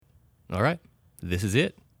All right. This is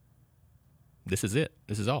it. This is it.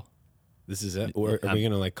 This is all. This is it. Or are we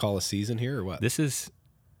going to like call a season here or what? This is,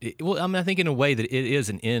 well, I mean, I think in a way that it is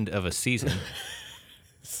an end of a season.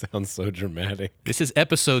 Sounds so dramatic. This is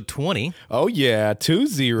episode 20. Oh, yeah.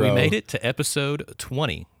 2-0. We made it to episode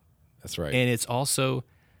 20. That's right. And it's also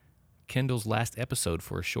Kendall's last episode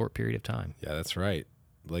for a short period of time. Yeah, that's right.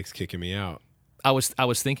 Blake's kicking me out. I was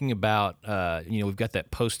thinking about, we've got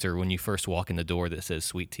that poster when you first walk in the door that says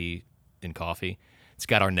sweet tea and coffee. It's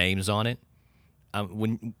got our names on it.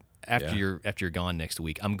 After you're gone next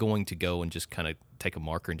week, I'm going to go and just kind of take a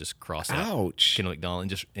marker and just cross out Kendall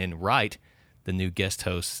McDonald and write the new guest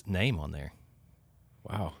host's name on there.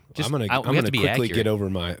 Wow. Just, I'm gonna quickly accurate. get over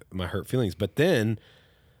my hurt feelings, but then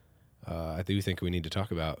I do think we need to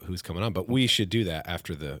talk about who's coming on. But we should do that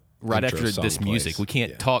after the right intro after song this music. plays. We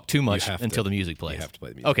can't talk too much until the music plays. You have to play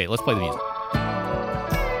the music. Okay, let's play the music.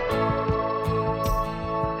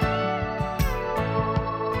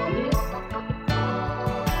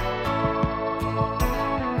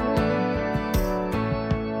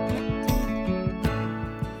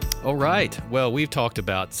 All right. Well, we've talked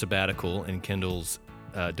about sabbatical and Kendall's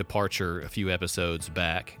departure a few episodes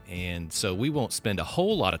back, and so we won't spend a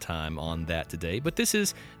whole lot of time on that today. But this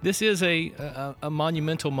is a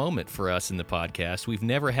monumental moment for us in the podcast. We've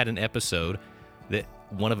never had an episode that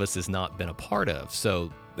one of us has not been a part of.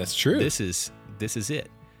 So that's true. This is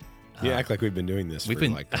it. You act like we've been doing this for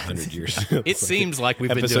like 100 years. It seems like we've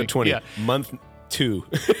been doing episode 20, yeah. month 2.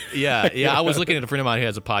 Yeah. I was looking at a friend of mine who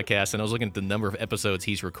has a podcast, and I was looking at the number of episodes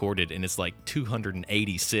he's recorded, and it's like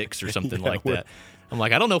 286 or something like that. I'm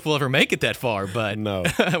like, I don't know if we'll ever make it that far, but no.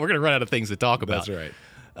 We're going to run out of things to talk about. That's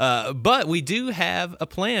right. But we do have a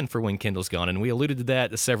plan for when Kendall's gone, and we alluded to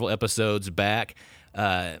that several episodes back.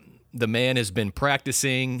 The man has been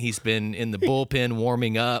practicing. He's been in the bullpen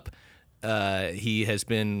warming up. He has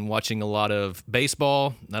been watching a lot of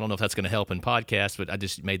baseball. I don't know if that's going to help in podcast, but I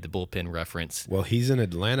just made the bullpen reference. Well, he's an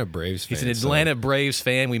Atlanta Braves fan. He's an Atlanta Braves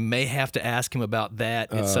fan. We may have to ask him about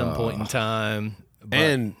that at some point in time.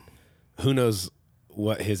 And who knows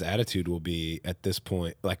what his attitude will be at this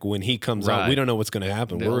point. Like when he comes out, we don't know what's going to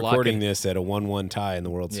happen. We're recording this at a 1-1 tie in the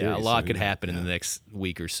World Series. Yeah, a lot could happen in the next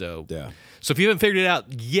week or so. Yeah. So if you haven't figured it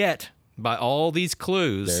out yet by all these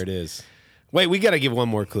clues. There it is. Wait, we got to give one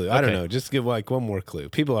more clue. I don't know. Just give like one more clue.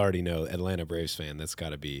 People already know Atlanta Braves fan. That's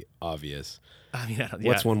got to be obvious. I mean,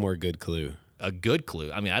 what's one more good clue? A good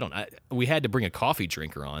clue. I mean, we had to bring a coffee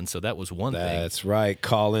drinker on, so that was one thing. That's right.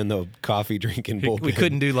 Call in the coffee drinking bullpen. We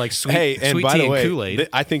couldn't do like sweet by tea the way, and Kool-Aid.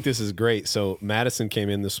 I think this is great. So Madison came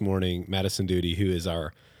in this morning, Madison Duty, who is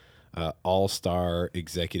our all-star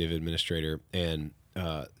executive administrator, and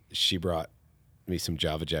she brought me some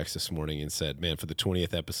Java Jacks this morning and said, man, for the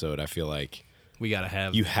 20th episode, I feel like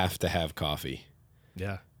you have to have coffee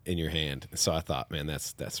in your hand. So I thought, man,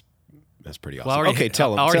 that's pretty awesome. Well,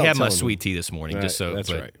 tell them. I already had my them. sweet tea this morning, right, just so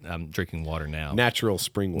that's right. I'm drinking water now. Natural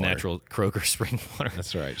spring water. Natural Kroger spring water.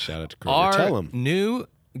 That's right. Shout out to Kroger. Tell them. Our new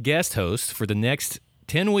guest host for the next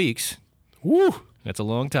 10 weeks. Woo! That's a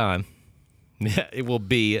long time. It will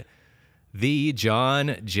be the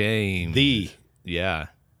John James. Yeah.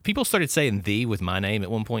 People started saying "the" with my name at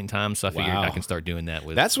one point in time, so I figured I can start doing that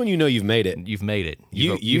with. That's when you know you've made it. You've made it.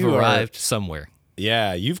 You've arrived somewhere.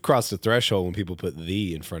 Yeah, you've crossed the threshold when people put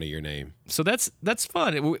 "the" in front of your name. So that's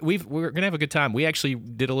fun. We're gonna have a good time. We actually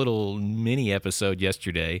did a little mini episode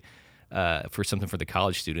yesterday for something for the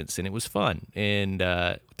college students, and it was fun. And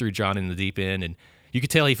threw John in the deep end, and you could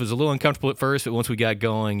tell he was a little uncomfortable at first, but once we got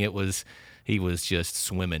going, he was just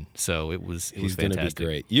swimming. So it was He's fantastic. Going to be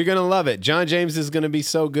great. You're going to love it. John James is going to be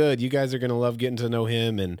so good. You guys are going to love getting to know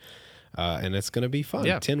him, and it's going to be fun.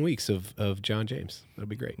 Yeah. 10 weeks of John James. That'll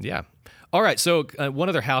be great. Yeah. All right. So one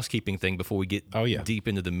other housekeeping thing before we get deep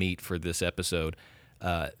into the meat for this episode.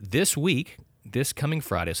 This week, this coming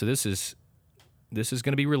Friday, so this is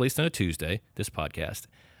going to be released on a Tuesday, this podcast.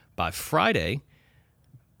 By Friday,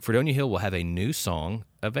 Fredonia Hill will have a new song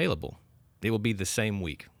available. It will be the same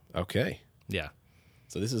week. Okay. Yeah.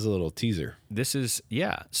 So this is a little teaser. This is,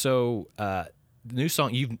 So the new song,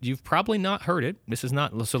 you've probably not heard it. This is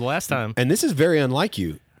not, so the last time. And this is very unlike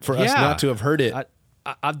you for us not to have heard it.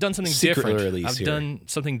 I've done something different. I've done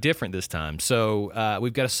something different this time. So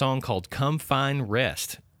we've got a song called Come Find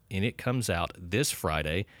Rest, and it comes out this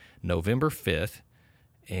Friday, November 5th,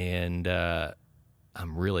 and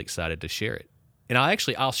I'm really excited to share it. And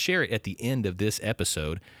I'll share it at the end of this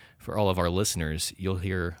episode for all of our listeners. You'll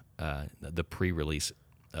hear the pre-release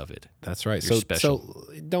of it. That's right. So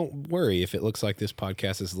don't worry if it looks like this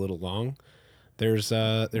podcast is a little long. There's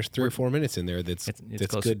 3 or 4 minutes in there that's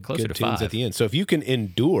closer good to tunes 5. at the end. So if you can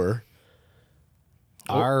endure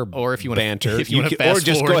or if you want banter, if you or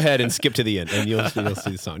just forward. Go ahead and skip to the end, and you'll see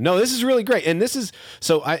the song. No, this is really great, and this is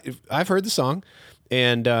so I've heard the song,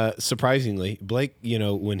 and surprisingly, Blake,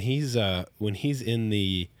 when he's in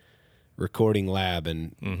the recording lab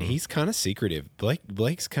and he's kind of secretive.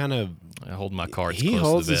 Blake's kind of I hold my cards. He close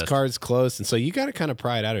holds to the his vest. cards close, and so you got to kind of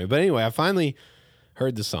pry it out of it. But anyway, I finally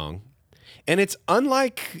heard the song, and it's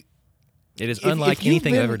unlike. It is unlike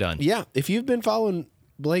anything I've ever done. Yeah, if you've been following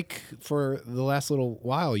Blake for the last little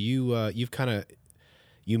while, you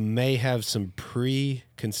may have some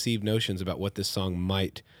preconceived notions about what this song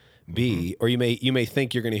might be, or you may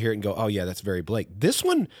think you're going to hear it and go, "Oh yeah, that's very Blake." This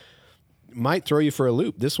one might throw you for a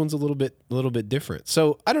loop. This one's a little bit different.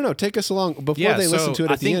 So I don't know. Take us along before they listen to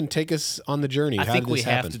it at the end. Take us on the journey. I think we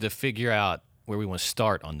have to figure out where we want to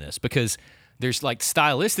start on this, because there's like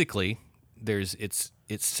stylistically,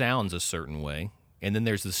 it sounds a certain way, and then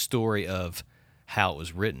there's the story of how it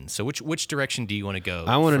was written. So which direction do you want to go?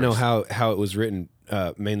 I want to know how it was written,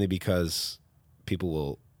 mainly because people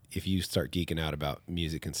will, if you start geeking out about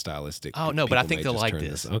music and stylistic. Oh no, but I think they'll like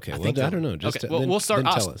this. Okay, well, I don't know. Just okay. We'll start.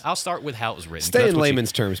 Then tell us. I'll start with how it was written. Stay in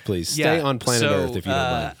layman's terms, please. Stay on planet Earth if you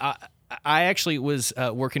don't mind. I actually was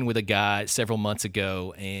working with a guy several months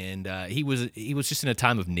ago, and he was just in a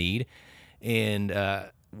time of need, and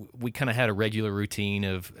we kind of had a regular routine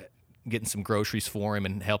of getting some groceries for him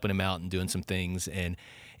and helping him out and doing some things. And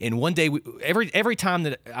one day, every time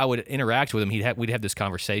that I would interact with him, we'd have this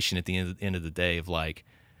conversation at the end of the day of like,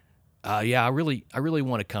 yeah, I really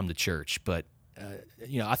want to come to church, but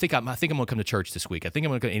I think I'm going to come to church this week. I think I'm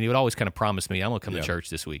going to, and he would always kind of promise me, I'm going to come to church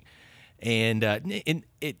this week. And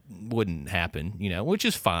it wouldn't happen, which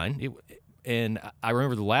is fine. And I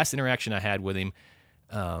remember the last interaction I had with him,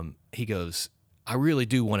 he goes, I really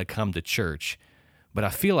do want to come to church, but I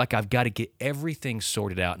feel like I've got to get everything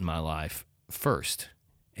sorted out in my life first.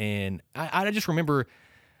 And I just remember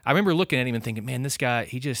looking at him and thinking, man, this guy,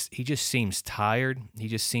 he just seems tired. He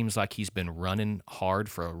just seems like he's been running hard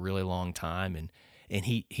for a really long time. And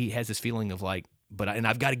he has this feeling of like, and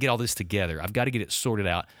I've got to get all this together. I've got to get it sorted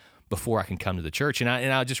out before I can come to the church. And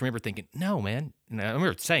I just remember thinking, no, man. And I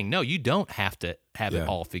remember saying, no, you don't have to have it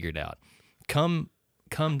all figured out. Come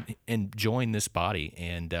and join this body.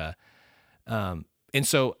 And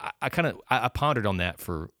so I pondered on that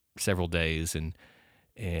for several days, and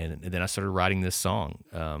then I started writing this song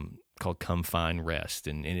called "Come Find Rest,"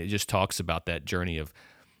 and it just talks about that journey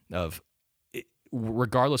of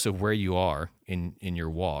regardless of where you are in your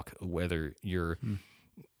walk, whether you're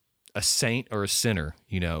a saint or a sinner,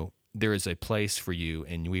 there is a place for you,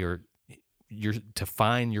 and you're to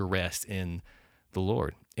find your rest in the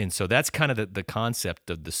Lord. And so that's kind of the concept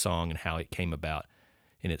of the song and how it came about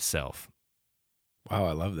in itself. Wow,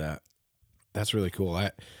 I love that. That's really cool.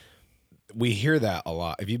 We hear that a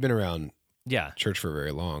lot. If you've been around church for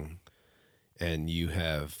very long, and you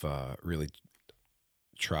have really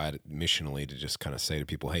tried missionally to just kind of say to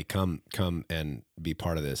people, "Hey, come and be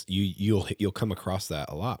part of this," you'll come across that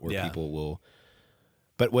a lot where people will.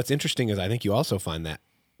 But what's interesting is I think you also find that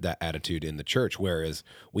attitude in the church, whereas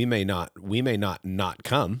we may not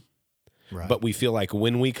come, right, but we feel like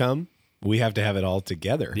when we come, we have to have it all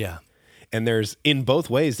together. Yeah. And there's, in both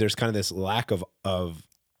ways, there's kind of this lack of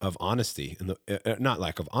honesty, and not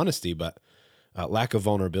lack of honesty, but lack of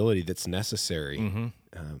vulnerability that's necessary,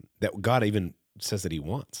 that God even says that He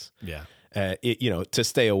wants. Yeah, to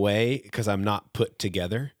stay away because I'm not put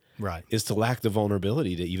together, right, is to lack the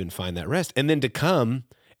vulnerability to even find that rest, and then to come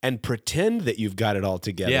and pretend that you've got it all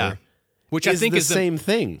together. Yeah. Which I think is the same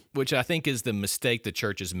thing. Which I think is the mistake the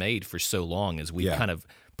church has made for so long, is we kind of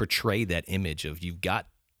portray that image of you've got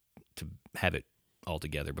to have it all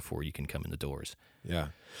together before you can come in the doors. Yeah.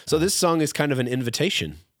 So this song is kind of an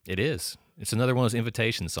invitation. It is. It's another one of those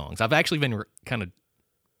invitation songs. I've actually been kind of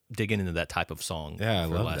digging into that type of song for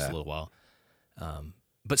the last little while.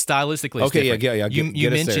 But stylistically, it's different. Yeah. You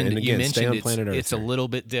mentioned it's a little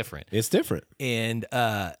bit different. It's different. And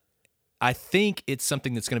I think it's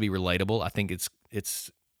something that's going to be relatable. I think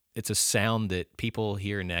it's a sound that people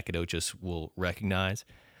here in Nacogdoches will recognize,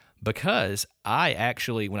 because I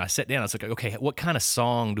actually, when I sat down, I was like, okay, what kind of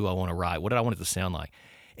song do I want to write? What did I want it to sound like?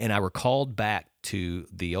 And I recalled back to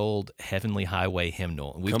the old Heavenly Highway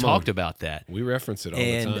hymnal. We've talked about that. We reference it all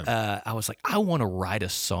the time. And I was like, I want to write a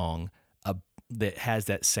song that has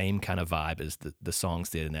that same kind of vibe as the songs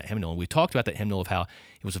did in that hymnal. And we talked about that hymnal of how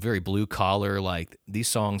it was a very blue collar, like these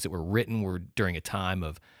songs that were written were during a time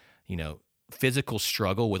of, physical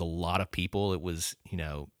struggle with a lot of people. It was,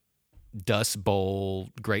 Dust Bowl,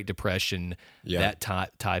 Great Depression, that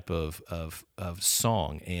type of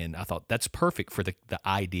song. And I thought that's perfect for the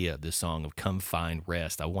idea of this song of "Come Find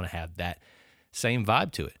Rest." I want to have that same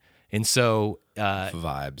vibe to it. And so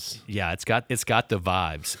vibes. Yeah, it's got the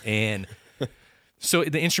vibes. And so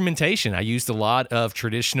the instrumentation, I used a lot of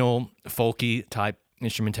traditional folky type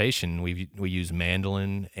instrumentation. We use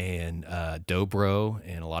mandolin and dobro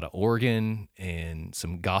and a lot of organ and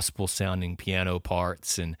some gospel sounding piano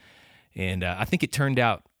parts, and I think it turned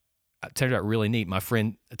out really neat. My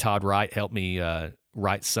friend Todd Wright helped me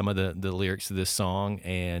write some of the lyrics to this song,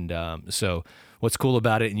 and so what's cool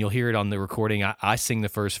about it, and you'll hear it on the recording, I sing the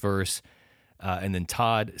first verse, and then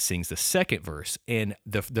Todd sings the second verse, and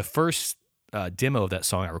the first demo of that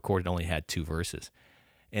song I recorded only had 2 verses.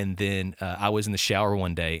 And then I was in the shower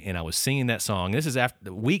one day, and I was singing that song. This is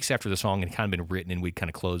weeks after the song had kind of been written, and we'd kind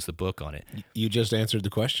of closed the book on it. You just answered the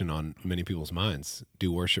question on many people's minds. Do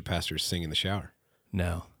worship pastors sing in the shower?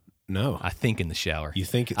 No. No. I think in the shower. You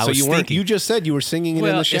think? So you weren't? You just said you were singing it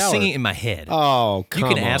in the shower. Singing in my head. Oh, come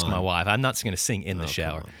on. You can ask my wife. I'm not going to sing in the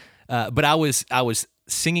shower. But I was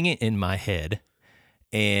singing it in my head,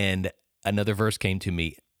 and another verse came to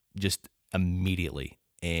me just immediately.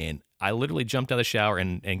 And I literally jumped out of the shower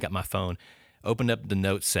and got my phone, opened up the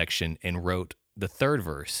notes section, and wrote the third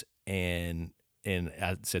verse. And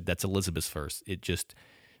I said, that's Elizabeth's verse. It just,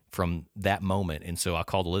 from that moment. And so I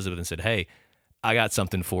called Elizabeth and said, hey, I got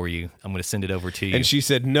something for you. I'm going to send it over to you. And she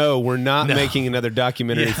said, no, we're not making another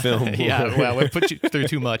documentary film. Yeah, well, we put you through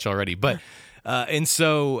too much already. But and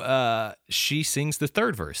so she sings the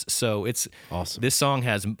third verse. So it's awesome. This song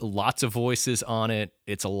has lots of voices on it.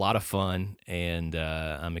 It's a lot of fun, and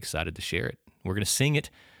I'm excited to share it. We're going to sing it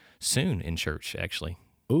soon in church, actually.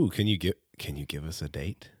 Ooh, can you give us a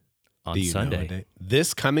date? On Sunday. Date?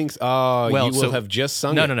 This coming. Oh, well, you will have just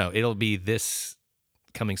sung it. No. It'll be this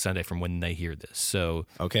coming Sunday from when they hear this. So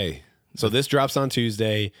okay. So this drops on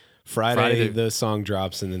Tuesday. Friday the song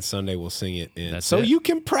drops, and then Sunday we'll sing it in. You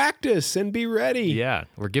can practice and be ready. Yeah,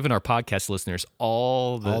 we're giving our podcast listeners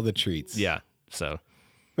all the treats. Yeah, so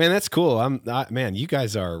man, that's cool. Man, you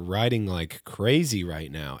guys are riding like crazy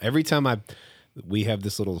right now. Every time we have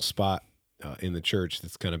this little spot in the church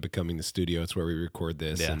that's kind of becoming the studio. It's where we record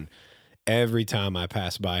this, and every time I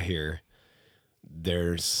pass by here,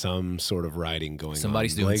 there's some sort of writing going on.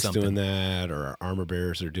 Somebody's doing Blake's something. doing that, or our armor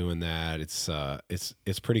bearers are doing that.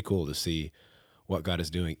 It's pretty cool to see what God is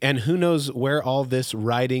doing. And who knows where all this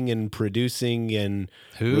writing and producing and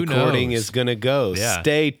recording is going to go. Yeah.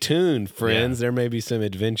 Stay tuned, friends. Yeah. There may be some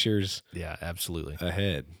adventures absolutely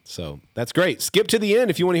ahead. So that's great. Skip to the end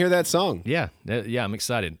if you want to hear that song. Yeah, I'm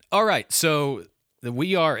excited. All right, so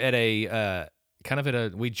we are at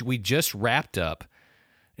we just wrapped up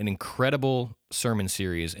an incredible sermon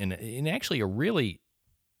series, and actually a really,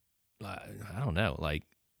 I don't know, like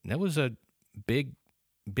that was a big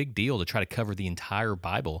deal to try to cover the entire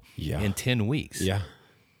Bible in 10 weeks. Yeah.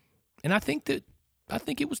 And I think it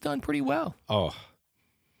was done pretty well. Oh.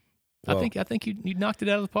 Well, I think you knocked it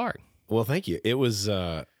out of the park. Well, thank you. It was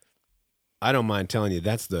I don't mind telling you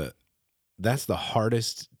that's the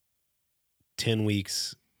hardest 10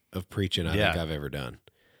 weeks of preaching I think I've ever done.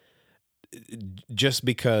 Just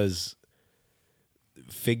because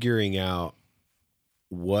figuring out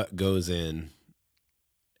what goes in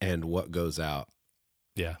and what goes out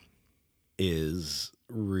is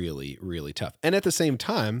really, really tough. And at the same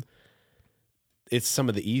time, it's some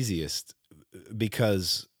of the easiest,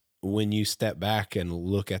 because when you step back and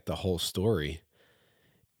look at the whole story,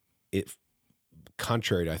 it,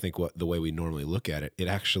 contrary to I think the way we normally look at it, it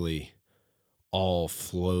actually all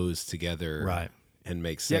flows together, right, and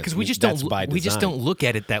makes sense. Yeah, because we just don't look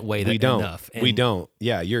at it that way. Enough. We don't.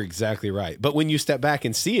 Yeah, you're exactly right. But when you step back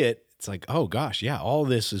and see it, it's like, oh gosh, yeah, all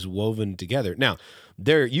this is woven together. Now,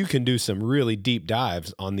 you can do some really deep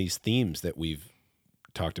dives on these themes that we've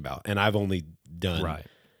talked about, and I've only done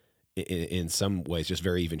in some ways just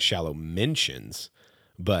very even shallow mentions,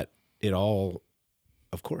 but it all,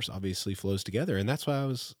 of course, obviously flows together, and that's why I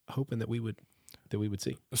was hoping that we would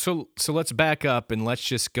see. So let's back up and let's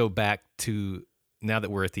just go back to, now that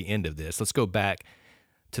we're at the end of this, let's go back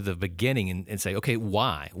to the beginning and say, okay,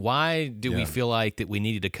 why? Why do we feel like that we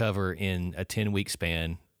needed to cover in a 10-week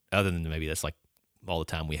span, other than maybe that's like all the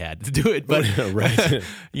time we had to do it, but right.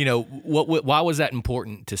 why was that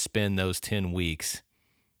important to spend those 10 weeks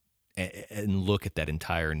and look at that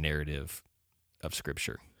entire narrative of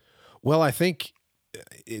Scripture? Well, I think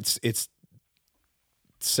it's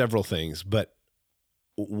several things, but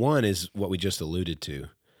one is what we just alluded to,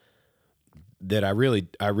 that I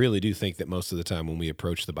really do think that most of the time when we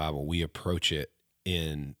approach the Bible, we approach it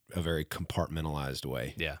in a very compartmentalized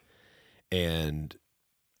way. Yeah. And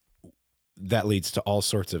that leads to all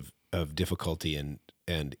sorts of difficulty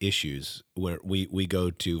and issues, where we go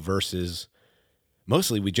to verses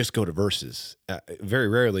mostly we just go to verses. Very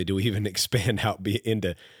rarely do we even expand out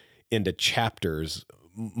into chapters,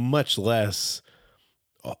 much less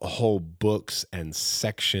whole books and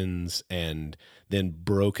sections, and then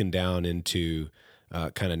broken down into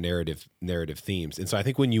kind of narrative themes. And so I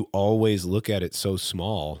think when you always look at it so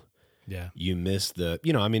small, you miss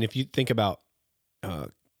if you think about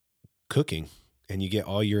cooking and you get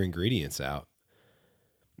all your ingredients out,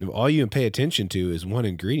 if all you pay attention to is one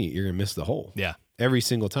ingredient, you're going to miss the whole. Yeah. Every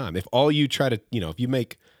single time. If all you try to, if you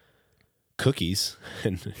make cookies,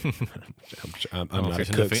 and I'm not a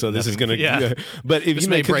cook, so this is going to, but if this you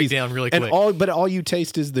make break cookies, down really quick, but all you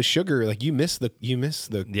taste is the sugar, like you miss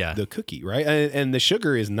the cookie, right? And the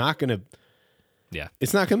sugar is not going to,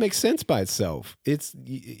 it's not going to make sense by itself.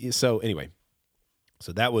 So anyway,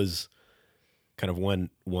 so that was kind of one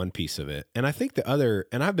piece of it. And I think the other,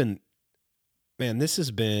 and I've been a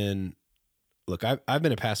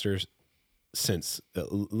pastor since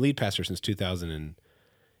lead pastor since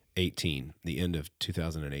 2018, the end of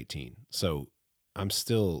 2018. So I'm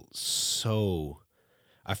still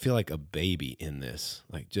I feel like a baby in this,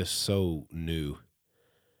 like just so new.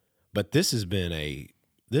 But this has been a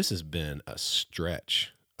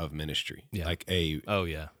stretch of ministry, like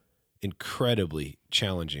incredibly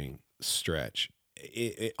challenging stretch.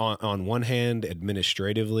 On one hand,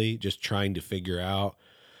 administratively, just trying to figure out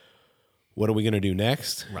what are we going to do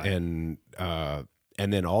next, right. and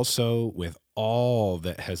then also with all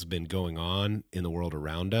that has been going on in the world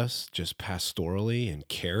around us, just pastorally and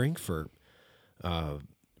caring for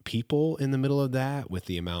people in the middle of that, with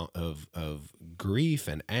the amount of grief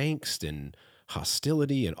and angst and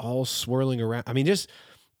hostility and all swirling around. I mean, just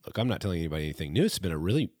look, I'm not telling anybody anything new. It's been a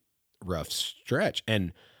really rough stretch,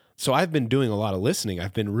 and so I've been doing a lot of listening.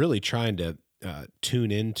 I've been really trying to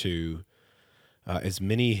tune into as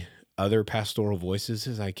many other pastoral voices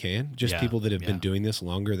as I can, just people that have been doing this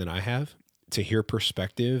longer than I have, to hear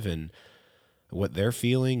perspective and what they're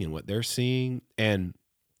feeling and what they're seeing. And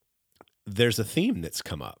there's a theme that's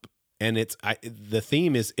come up, and the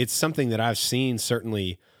theme is, it's something that I've seen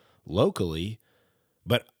certainly locally,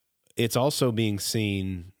 but it's also being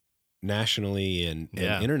seen nationally and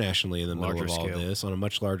internationally in the middle of all this on a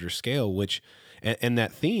much larger scale, and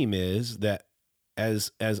that theme is that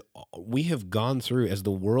as we have gone through, as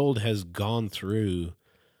the world has gone through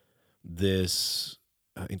this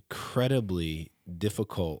incredibly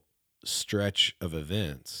difficult stretch of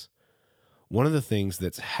events, one of the things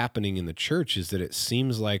that's happening in the church is that it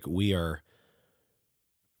seems like we are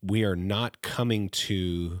not coming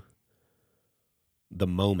to the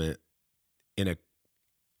moment in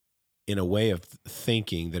a way of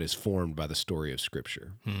thinking that is formed by the story of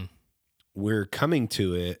Scripture. We're coming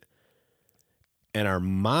to it, and our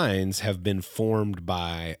minds have been formed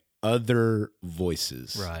by other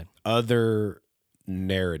voices, right, other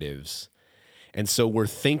narratives. And so we're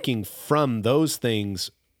thinking from those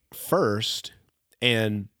things first,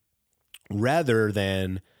 and rather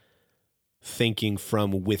than thinking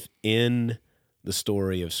from within the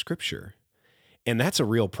story of Scripture. And that's a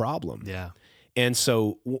real problem. Yeah. And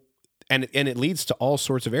so, and it leads to all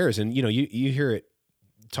sorts of errors. And, you hear it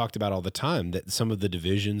talked about all the time, that some of the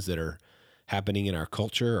divisions that are happening in our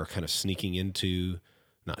culture are kind of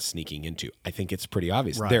not sneaking into, I think it's pretty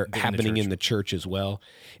obvious. Right. They're happening in the church as well.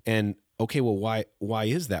 And okay, well, why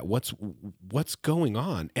is that? What's going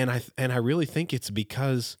on? And I really think it's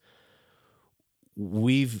because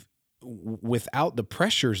without the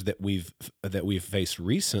pressures that we've faced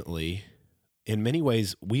recently, in many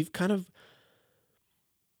ways, we've kind of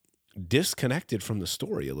disconnected from the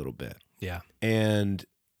story a little bit. Yeah. And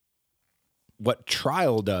what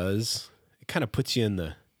trial does, it kind of puts you in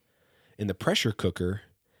the pressure cooker,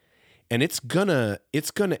 and it's gonna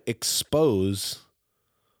expose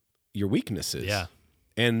your weaknesses. Yeah.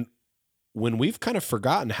 And when we've kind of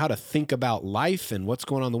forgotten how to think about life and what's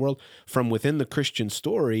going on in the world from within the Christian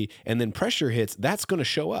story, and then pressure hits, that's going to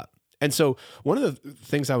show up. And so one of the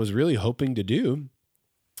things I was really hoping to do,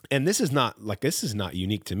 and this is not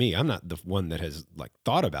unique to me. I'm not the one that has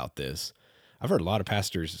thought about this. I've heard a lot of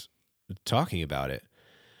pastors talking about it.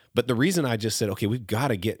 But the reason I just said, okay, we've got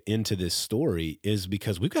to get into this story is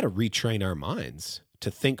because we've got to retrain our minds to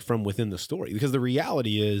think from within the story. Because the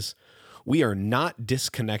reality is we are not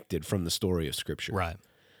disconnected from the story of Scripture. Right.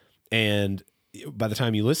 And by the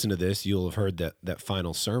time you listen to this, you'll have heard that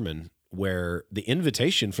final sermon where the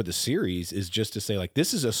invitation for the series is just to say,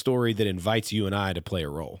 this is a story that invites you and I to play a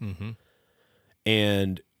role. Mm-hmm.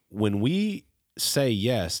 And when we say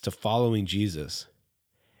yes to following Jesus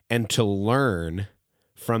and to learn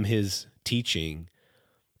from his teaching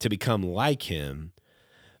to become like him,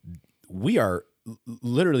 we are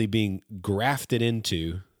literally being grafted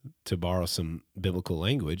into, to borrow some biblical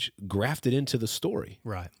language, grafted into the story.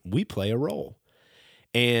 Right. We play a role.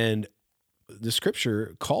 And the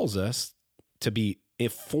scripture calls us to be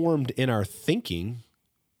formed in our thinking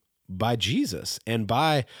by Jesus and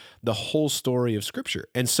by the whole story of scripture.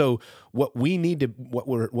 And so what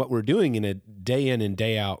we're doing in a day in and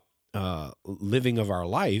day out living of our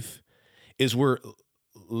life is we're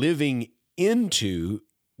living into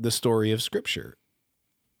the story of scripture.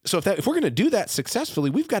 So if we're going to do that successfully,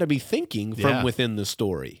 we've got to be thinking from within the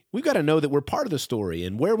story. We've got to know that we're part of the story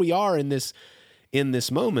and where we are in this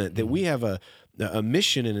moment, that we have a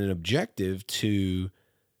mission and an objective to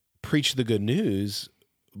preach the good news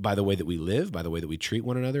by the way that we live, by the way that we treat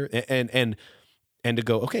one another, and to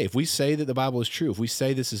go, okay, if we say that the Bible is true, if we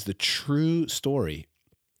say this is the true story,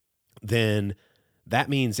 then that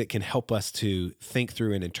means it can help us to think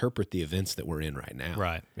through and interpret the events that we're in right now,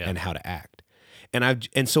 right? Yeah. And how to act.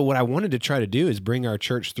 And so what I wanted to try to do is bring our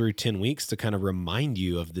church through 10 weeks to kind of remind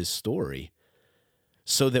you of this story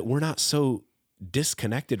so that we're not so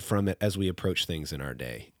disconnected from it as we approach things in our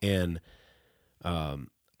day. And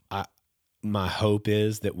my hope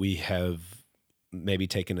is that we have maybe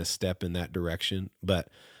taken a step in that direction. But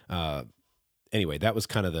anyway, that was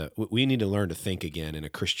kind of we need to learn to think again in a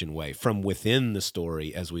Christian way from within the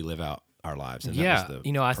story as we live out our lives. And that was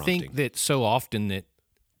the I prompting. think that so often that,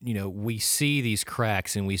 we see these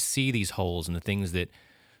cracks and we see these holes and the things that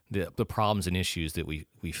the problems and issues that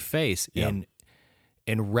we face. Yep.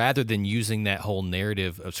 And rather than using that whole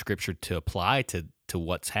narrative of Scripture to apply to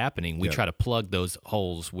what's happening, we try to plug those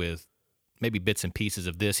holes with maybe bits and pieces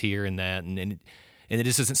of this here and that, and it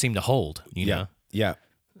just doesn't seem to hold, you know? Yeah.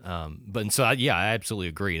 I absolutely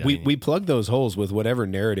agree. We plug those holes with whatever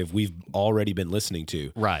narrative we've already been listening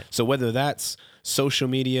to. Right. So whether that's social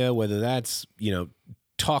media, whether that's,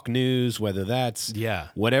 talk news, whether that's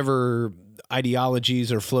whatever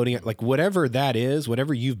ideologies are floating, like whatever that is,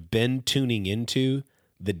 whatever you've been tuning into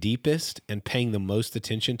the deepest and paying the most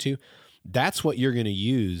attention to, that's what you're going to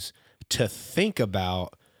use to think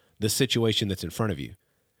about the situation that's in front of you.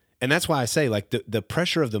 And that's why I say, like, the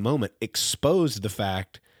pressure of the moment exposed the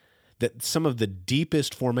fact that some of the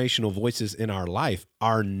deepest formational voices in our life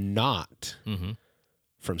are not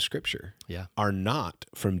from Scripture, are not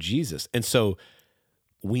from Jesus. And so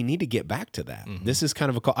we need to get back to that. Mm-hmm. This is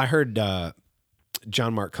kind of a call. I heard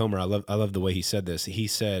John Mark Comer, I love the way he said this. He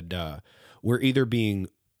said, we're either being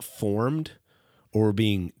formed or we're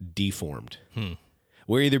being deformed.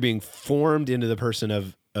 We're either being formed into the person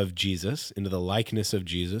of Jesus, into the likeness of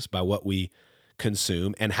Jesus by what we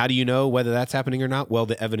consume. And how do you know whether that's happening or not? Well,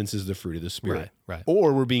 the evidence is the fruit of the Spirit. Right.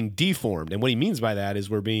 Or we're being deformed. And what he means by that is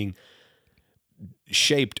we're being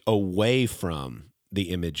shaped away from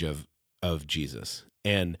the image of Jesus.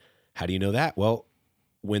 And how do you know that? Well,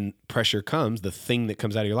 when pressure comes, the thing that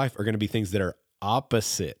comes out of your life are going to be things that are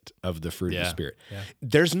opposite of the fruit of the Spirit. Yeah.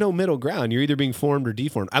 There's no middle ground. You're either being formed or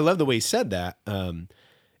deformed. I love the way he said that. And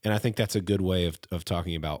I think that's a good way of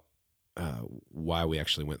talking about why we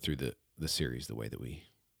actually went through the series the way that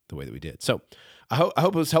we did. So I hope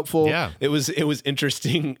it was helpful. Yeah. It was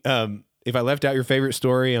interesting. If I left out your favorite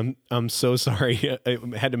story, I'm so sorry. I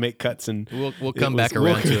had to make cuts, and we'll come back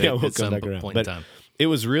around to it at some point in time. It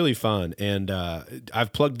was really fun, and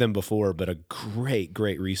I've plugged them before, but a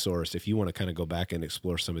great resource if you want to kind of go back and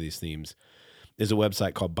explore some of these themes is a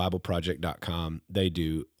website called BibleProject.com. They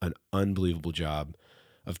do an unbelievable job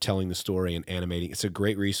of telling the story and animating. It's a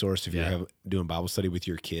great resource if you're doing Bible study with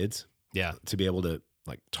your kids. Yeah, to be able to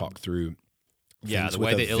like talk through. The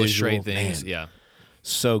way they illustrate things. Man,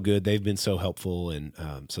 so good. They've been so helpful, and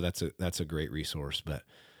so that's a great resource. But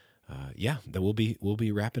we'll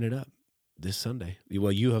be wrapping it up this Sunday.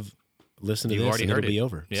 Well, you have listened to this, and it'll be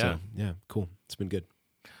over. Yeah, so, cool. It's been good.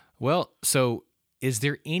 Well, so is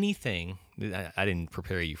there anything? I didn't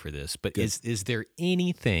prepare you for this, but is there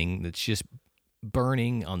anything that's just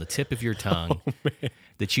burning on the tip of your tongue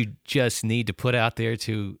that you just need to put out there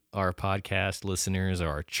to our podcast listeners or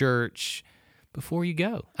our church before you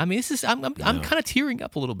go? I mean, I'm kind of tearing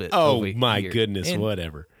up a little bit. Oh my goodness, and,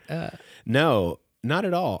 whatever. No, not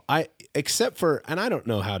at all. Except for, and I don't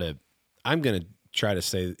know how to. I'm going to try to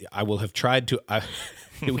say I will have tried to.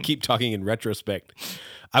 We keep talking in retrospect.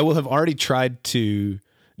 I will have already tried to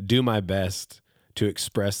do my best to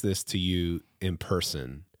express this to you in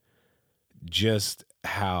person. Just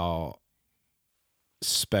how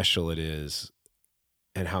special it is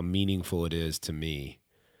and how meaningful it is to me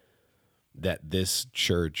that this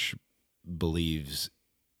church believes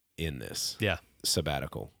in this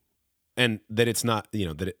sabbatical, and that it's not,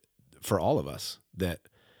 that for all of us, that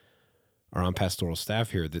are on pastoral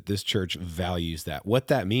staff here, that this church values that. What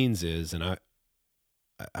that means is, and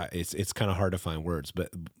it's kind of hard to find words,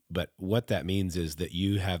 but what that means is that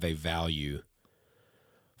you have a value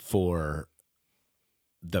for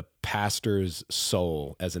the pastor's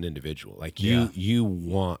soul as an individual. Like you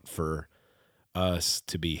want for us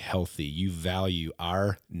to be healthy. You value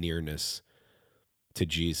our nearness to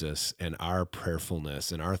Jesus and our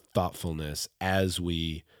prayerfulness and our thoughtfulness as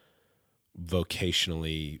we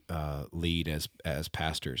vocationally lead as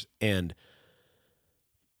pastors. And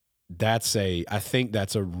I think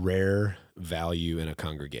that's a rare value in a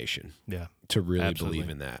congregation. Yeah. To really believe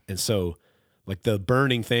in that. And so like the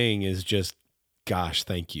burning thing is just, gosh,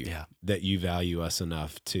 thank you that you value us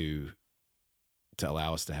enough to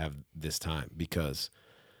allow us to have this time, because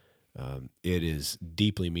it is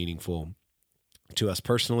deeply meaningful to us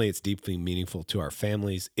personally. It's deeply meaningful to our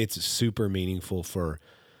families. It's super meaningful for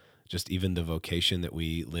just even the vocation that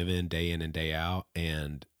we live in and day out,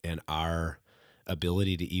 and our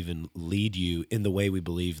ability to even lead you in the way we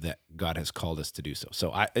believe that God has called us to do so.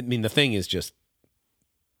 So I mean, the thing is just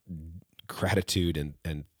gratitude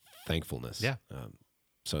and thankfulness. Yeah.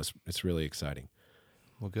 So it's really exciting.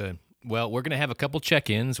 Well, good. Well, we're going to have a couple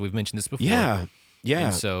check-ins. We've mentioned this before. Yeah.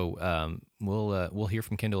 And so we'll hear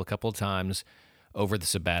from Kendall a couple of times over the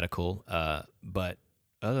sabbatical. But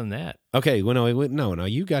other than that, okay. Well, no.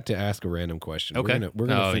 You got to ask a random question. Okay. We're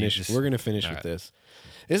gonna finish. We're gonna finish with this.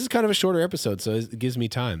 This is kind of a shorter episode, so it gives me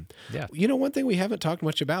time. Yeah. You know, one thing we haven't talked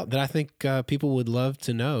much about that I think people would love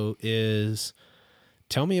to know is,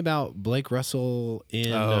 tell me about Blake Russell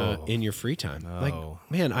in your free time. Like,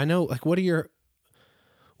 man, I know. Like, what are your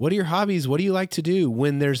hobbies? What do you like to do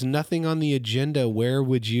when there's nothing on the agenda? Where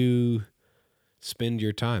would you spend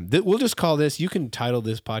your time? We'll just call this. You can title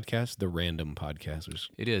this podcast "The Random Podcast."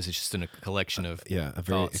 It is. It's just a collection of a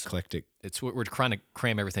very eclectic. It's what we're trying to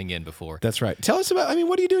cram everything in before. That's right. Tell us about. I mean,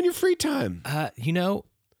 what do you do in your free time?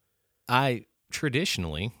 I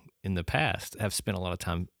traditionally in the past have spent a lot of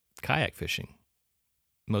time kayak fishing.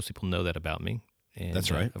 Most people know that about me. And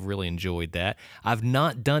that's right. I've really enjoyed that. I've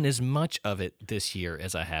not done as much of it this year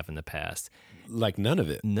as I have in the past. Like none of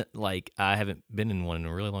it. Like I haven't been in one in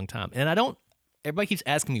a really long time, and I don't. Everybody keeps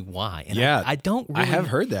asking me why, and I don't. Really, I have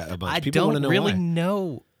heard that a bunch. People want to know why. I don't really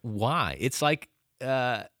know why. It's like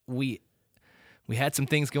we had some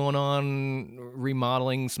things going on,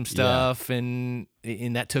 remodeling some stuff, and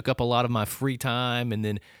that took up a lot of my free time, and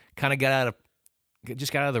then kind of got out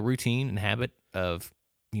of the routine and habit of,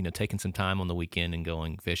 taking some time on the weekend and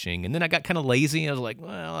going fishing. And then I got kind of lazy. I was like,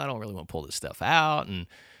 well, I don't really want to pull this stuff out. And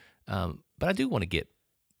but I do want to get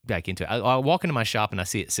back into it. I walk into my shop and I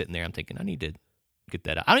see it sitting there. I'm thinking, I need to get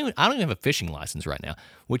that out. I don't even have a fishing license right now,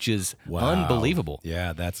 which is unbelievable.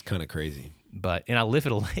 Yeah, that's kind of crazy. And I live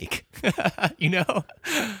at a lake,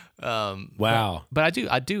 Wow. But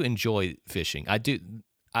I do enjoy fishing. I do.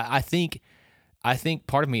 I think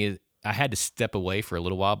part of me is, I had to step away for a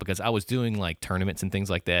little while because I was doing like tournaments and things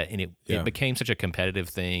like that, and it became such a competitive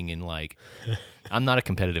thing. And like, I'm not a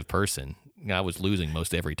competitive person. I was losing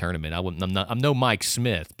most every tournament. I'm no Mike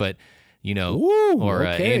Smith, but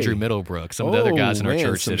Andrew Middlebrook, some of the other guys in our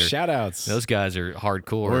church. Some shout outs. Those guys are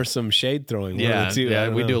hardcore. Or some shade throwing. Yeah,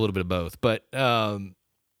 we do a little bit of both. But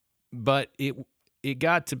it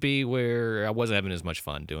got to be where I wasn't having as much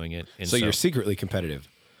fun doing it. And so you're secretly competitive.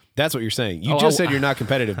 That's what you're saying. You just said you're not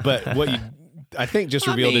competitive, but what you, I think, just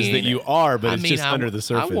revealed is that you are, but it's just under the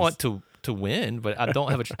surface. I want to win, but I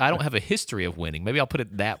don't have a history of winning. Maybe I'll put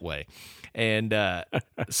it that way. And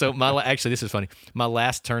so this is funny. My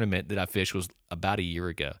last tournament that I fished was about a year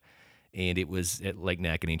ago, and it was at Lake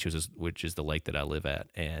Nacogdoches, which is the lake that I live at.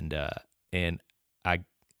 And I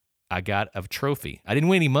got a trophy. I didn't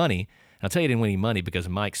win any money. I'll tell you, I didn't win any money because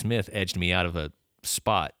Mike Smith edged me out of a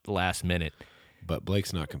spot last minute. But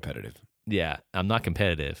Blake's not competitive. Yeah, I'm not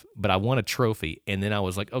competitive, but I won a trophy, and then I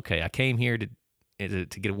was like, okay, I came here to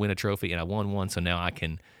win a trophy, and I won one, so now I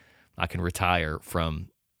can retire from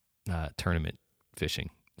tournament fishing.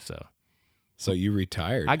 So you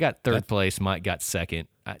retired. I got third place. Mike got second.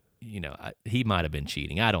 He might have been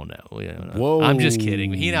cheating. I don't know. Whoa! I'm just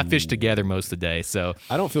kidding. He and I fished together most of the day, so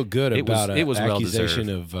I don't feel good about an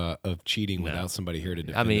accusation well of cheating without somebody here to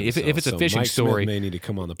defend. I mean, if it's a fishing Mike story, Smith may need to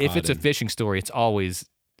come on the pod. If it's a fishing story, it's always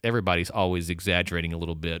everybody's always exaggerating a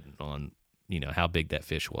little bit on how big that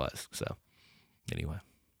fish was. So anyway,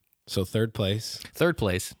 third place. Third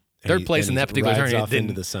place in that particular tournament. Off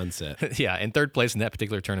into the sunset. Yeah, and third place in that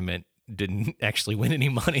particular tournament didn't actually win any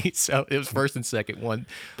money, so it was first and second.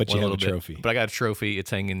 But you have a trophy. But I got a trophy. It's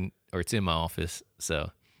hanging, or it's in my office.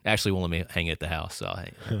 So Ashley won't let me hang it at the house, so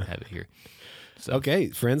I have it here. So. Okay,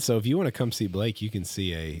 friends. So if you want to come see Blake, you can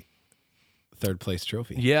see third place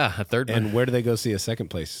trophy. Yeah, a third. And where do they go see a second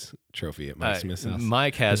place trophy at Mike Smith's house?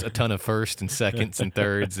 Mike has a ton of first and seconds and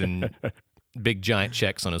thirds and big giant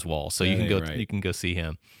checks on his wall, so you can go. Right. You can go see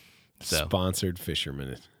him. So. Sponsored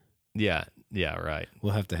fisherman. Yeah, right.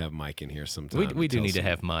 We'll have to have Mike in here sometime. We do need to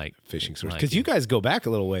have Mike fishing stories because you guys go back a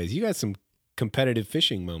little ways. You got some competitive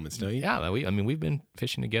fishing moments, don't you? Yeah, we've been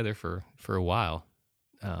fishing together for a while.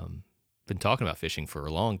 Been talking about fishing for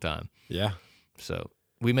a long time. Yeah. So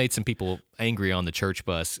we made some people angry on the church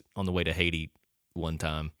bus on the way to Haiti one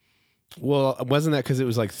time. Well, wasn't that because it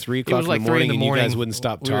was like 3 o'clock in the morning and you guys wouldn't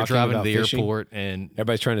stop talking about fishing? We were driving to the airport and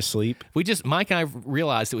everybody's trying to sleep. Mike and I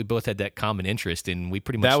realized that we both had that common interest, and we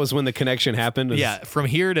pretty much... That was when the connection happened? Yeah, from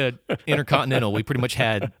here to Intercontinental, we pretty much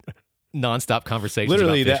had nonstop conversations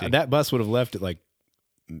literally, about fishing. that bus would have left at like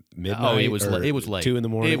midnight. Oh, it was late. 2 in the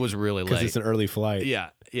morning. It was really late. Because it's an early flight. Yeah.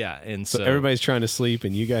 And so everybody's trying to sleep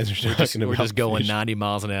and you guys are talking about We're just going fishing. 90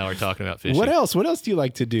 miles an hour talking about fishing. What else? What else do you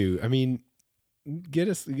like to do? I mean, get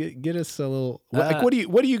us a little... like, what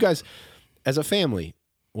do you guys, as a family,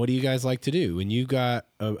 what do you guys like to do? When you got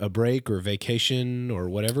a break or vacation or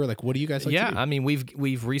whatever, like, what do you guys like to do? Yeah, I mean,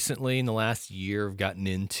 we've recently, in the last year, gotten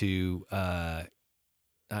into...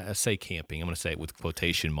 I say camping. I'm going to say it with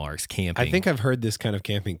quotation marks. Camping. I think I've heard this kind of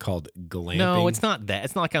camping called glamping. No, it's not that.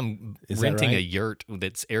 It's not like I'm renting a yurt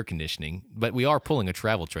that's air conditioning, but we are pulling a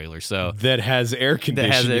travel trailer, so that has air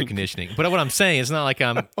conditioning. But what I'm saying, it's not like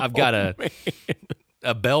I've got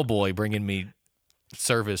a bellboy bringing me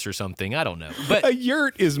service or something. I don't know. But a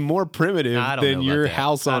yurt is more primitive than your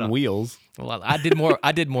house on wheels. Well, I did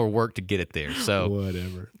more work to get it there. So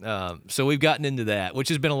whatever. So we've gotten into that, which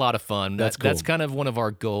has been a lot of fun. That's cool. That's kind of one of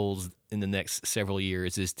our goals in the next several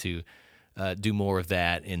years is to do more of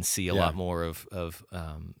that and see a lot more of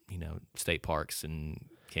state parks and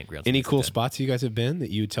campgrounds. Any cool spots you guys have been that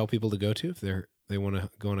you would tell people to go to if they want to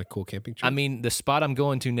go on a cool camping trip? I mean, the spot I'm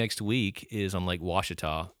going to next week is on Lake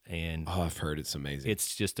Ouachita, and I've heard it's amazing.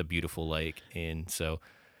 It's just a beautiful lake, and so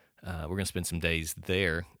we're going to spend some days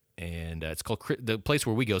there. And it's called the place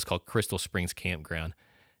where we go is called Crystal Springs Campground,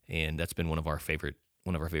 and that's been one of our favorite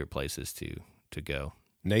places to go.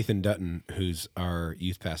 Nathan Dutton, who's our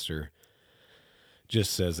youth pastor,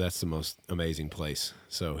 just says that's the most amazing place.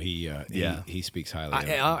 So he speaks highly of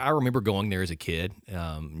it. I remember going there as a kid.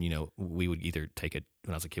 We would either when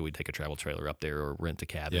I was a kid, we'd take a travel trailer up there or rent a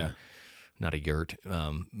cabin. Yeah. Not a yurt.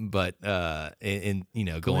 But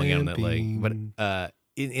going out on that lake. But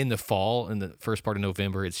in the fall, in the first part of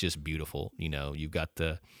November, it's just beautiful. You've got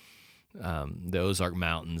the Ozark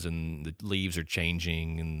Mountains and the leaves are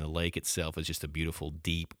changing, and the lake itself is just a beautiful,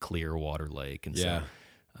 deep, clear water lake. And so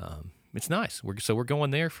it's nice. We're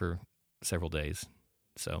going there for several days.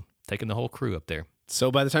 So taking the whole crew up there.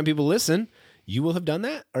 So by the time people listen, you will have done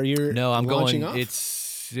that? Or you're I'm launching going.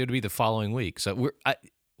 Off? It'll be the following week. So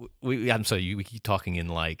I'm sorry, we keep talking in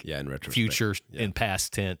in future and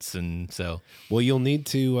past tense, and so. Well, you'll need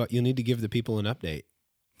to give the people an update.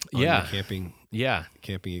 On your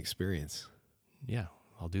camping experience. Yeah,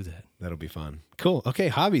 I'll do that. That'll be fun. Cool. Okay,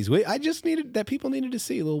 hobbies. I just people needed to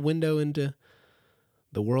see a little window into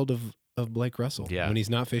the world of Blake Russell. Yeah. When he's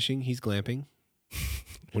not fishing, he's glamping.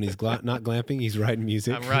 When he's not glamping, he's writing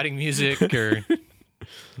music. I'm writing music or.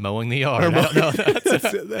 Mowing the yard.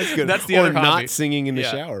 That's good. That's the or other hobby. Not singing in the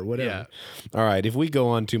shower, whatever. Yeah. All right. If we go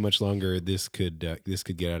on too much longer, this could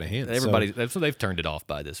get out of hand. So they've turned it off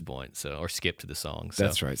by this point, or skipped to the song. So.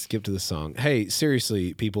 That's right. Skip to the song. Hey,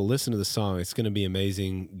 seriously, people, listen to the song. It's going to be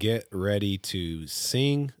amazing. Get ready to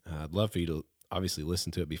sing. I'd love for you to obviously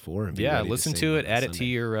listen to it before. And listen to it. Add it to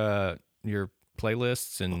your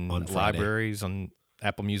playlists and on libraries on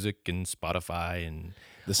Apple Music and Spotify and.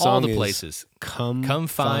 The song all the is places. Come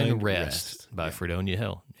Find Rest by Fredonia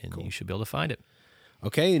Hill, and you should be able to find it.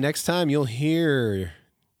 Okay, next time you'll hear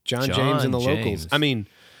John James and the Locals. I mean,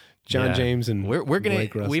 John James and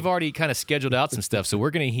Blake Russell. We've already kind of scheduled out some stuff, so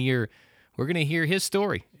we're gonna hear his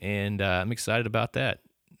story, and I'm excited about that.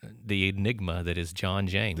 The enigma that is John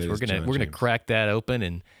James. We're gonna crack that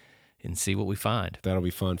open and see what we find. That'll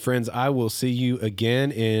be fun, friends. I will see you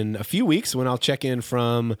again in a few weeks when I'll check in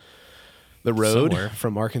from the road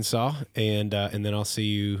from Arkansas, and then I'll see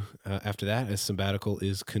you after that as sabbatical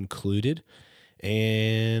is concluded,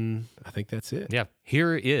 and I think that's it. Yeah,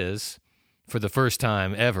 here is, for the first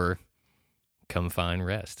time ever, Come Find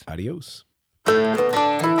Rest. Adios.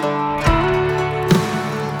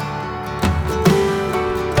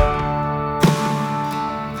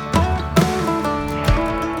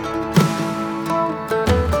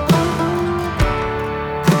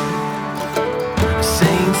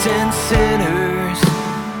 Saints and sinners,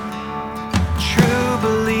 true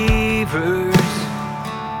believers,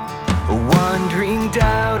 one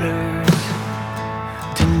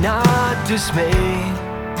dismay.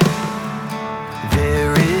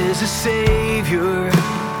 There is a Savior,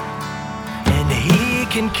 and He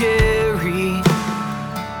can carry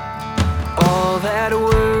all that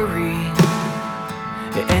worry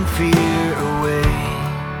and fear away.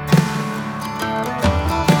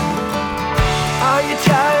 Are you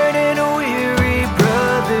tired and weary,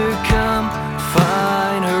 brother? Come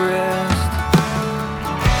find a rest,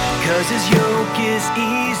 'cause His yoke is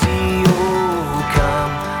easy. Oh,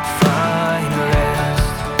 come find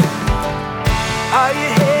rest. Are you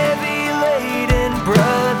heavy laden,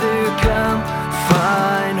 brother? Come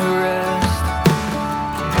find rest.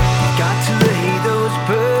 You've got to lay those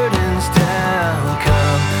burdens down.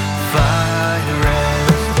 Come find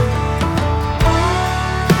rest.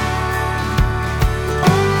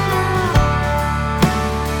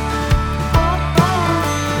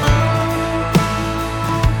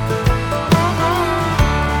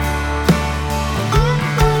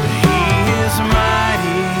 He is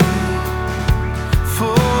mighty,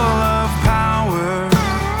 full of power.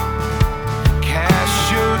 Cast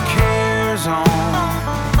your cares on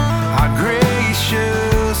our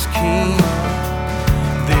gracious King.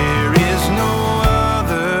 There is no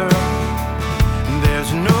other,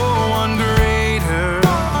 there's no one greater.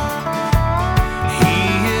 He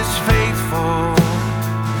is faithful,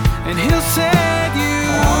 and He'll set you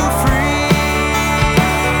free.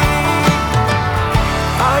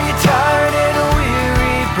 Are you tired and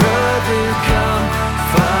weary, brother? Come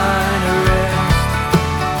find a rest,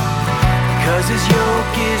 'cause His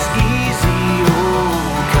yoke is easy. Oh,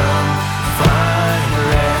 come find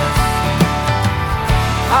rest.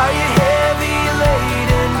 Are you heavy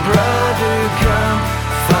laden, brother? Come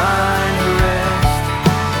find rest.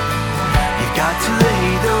 You've got to lay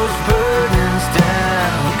those burdens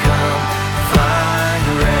down. Come find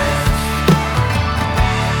rest.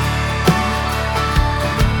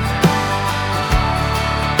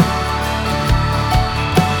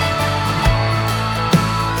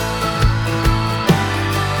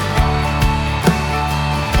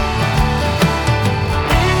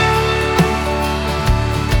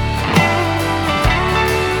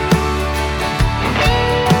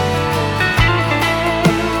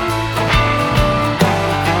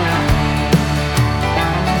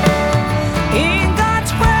 In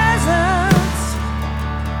God's presence,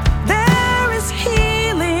 there is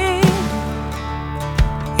healing.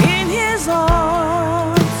 In His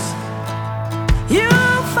arms,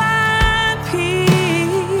 you'll find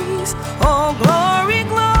peace. Oh, glory,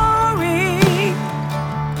 glory.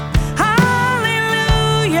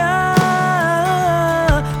 Hallelujah.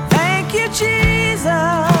 Thank you,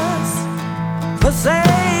 Jesus, for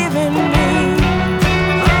saving.